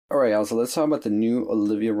All right, y'all. So let's talk about the new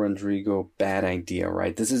Olivia Rodrigo "Bad Idea."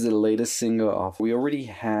 Right, this is the latest single off. We already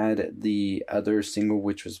had the other single,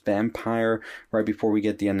 which was "Vampire," right before we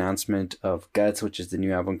get the announcement of "Guts," which is the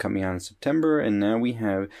new album coming out in September, and now we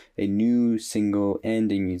have a new single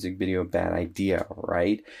and a music video, "Bad Idea."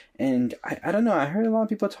 Right, and I don't know. I heard a lot of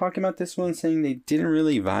people talking about this one, saying they didn't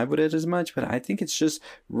really vibe with it as much, but I think it's just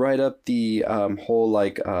right up the whole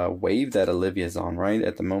wave that Olivia's on right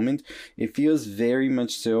at the moment. It feels very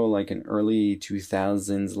much so like an early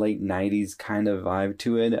 2000s, late 90s kind of vibe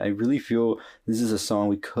to it. I really feel this is a song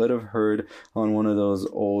we could have heard on one of those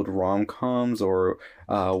old rom-coms or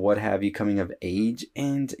what have you, coming of age.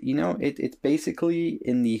 And it's basically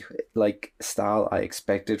in the style I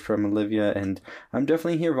expected from Olivia, and I'm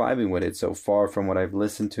definitely here vibing with it so far. From what I've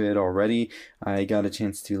listened to it already, I got a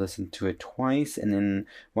chance to listen to it twice and then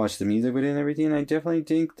watch the music video and everything, and I definitely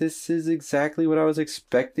think this is exactly what I was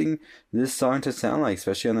expecting this song to sound like,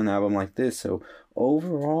 especially on an album like this. So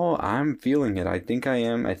overall, I'm feeling it. I think I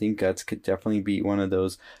am. I think Guts could definitely be one of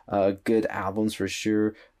those good albums for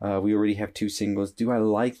sure. We already have two singles. Do I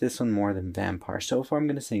like this one more than Vampire? So far, I'm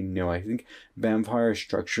going to say no. I think Vampire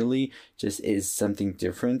structurally just is something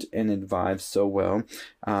different and it vibes so well.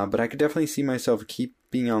 But I could definitely see myself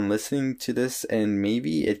keeping on listening to this, and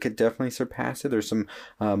maybe it could definitely surpass it. There's some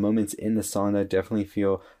moments in the song that definitely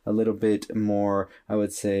feel a little bit more, I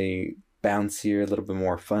would say, bouncier, a little bit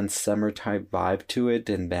more fun summer type vibe to it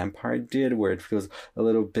than Vampire did, where it feels a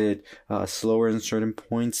little bit slower in certain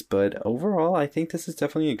points. But overall, I think this is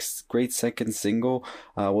definitely a great second single.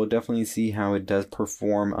 We'll definitely see how it does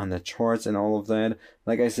perform on the charts and all of that.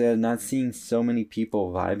 Like I said, not seeing so many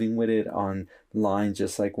people vibing with it online,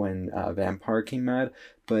 just like when Vampire came out.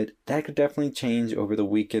 But that could definitely change over the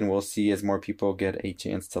weekend. We'll see as more people get a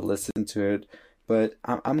chance to listen to it. But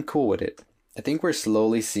I'm cool with it. I think we're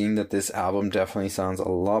slowly seeing that this album definitely sounds a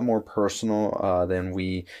lot more personal than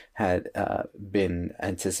we had been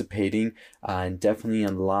anticipating, and definitely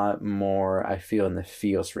a lot more, I feel, in the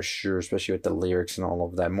feels for sure, especially with the lyrics and all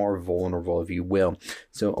of that, more vulnerable, if you will.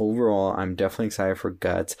 So overall, I'm definitely excited for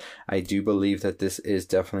Guts. I do believe that this is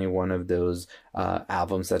definitely one of those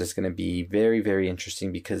albums that is going to be very, very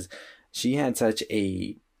interesting, because she had such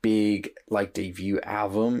a big debut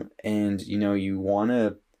album, and you want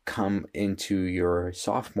to come into your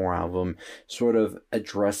sophomore album sort of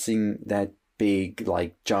addressing that big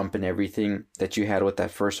jump and everything that you had with that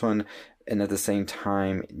first one, and at the same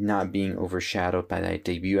time not being overshadowed by that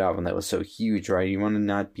debut album that was so huge, right? You want to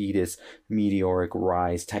not be this meteoric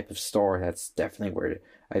rise type of star. That's definitely where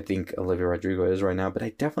I think Olivia Rodrigo is right now. But I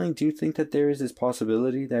definitely do think that there is this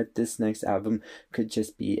possibility that this next album could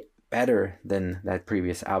just be better than that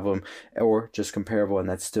previous album, or just comparable, and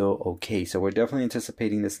that's still okay. So we're definitely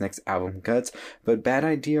anticipating this next album, Guts. But Bad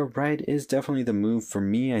Idea, right, is definitely the move for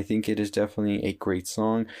me. I think it is definitely a great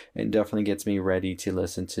song, and definitely gets me ready to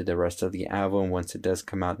listen to the rest of the album once it does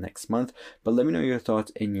come out next month. But let me know your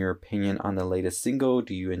thoughts and your opinion on the latest single.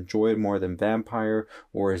 Do you enjoy it more than Vampire,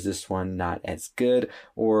 or is this one not as good,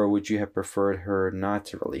 or would you have preferred her not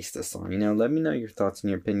to release this song? Let me know your thoughts and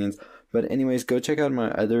your opinions. But anyways, go check out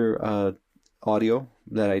my other audio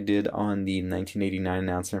that I did on the 1989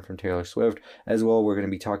 announcement from Taylor Swift. As well, we're going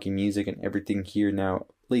to be talking music and everything here now at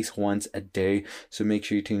least once a day. So make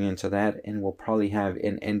sure you tune into that, and we'll probably have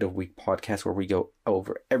an end of week podcast where we go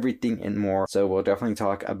over everything and more. So we'll definitely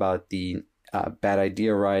talk about the Bad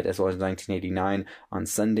Idea ride as well as 1989 on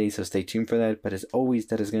Sunday, so stay tuned for that. But as always,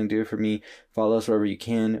 that is going to do it for me. Follow us wherever you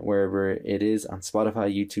can, wherever it is, on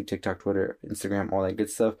Spotify, YouTube, TikTok, Twitter, Instagram, all that good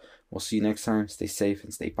stuff. We'll see you next time. Stay safe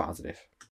and stay positive.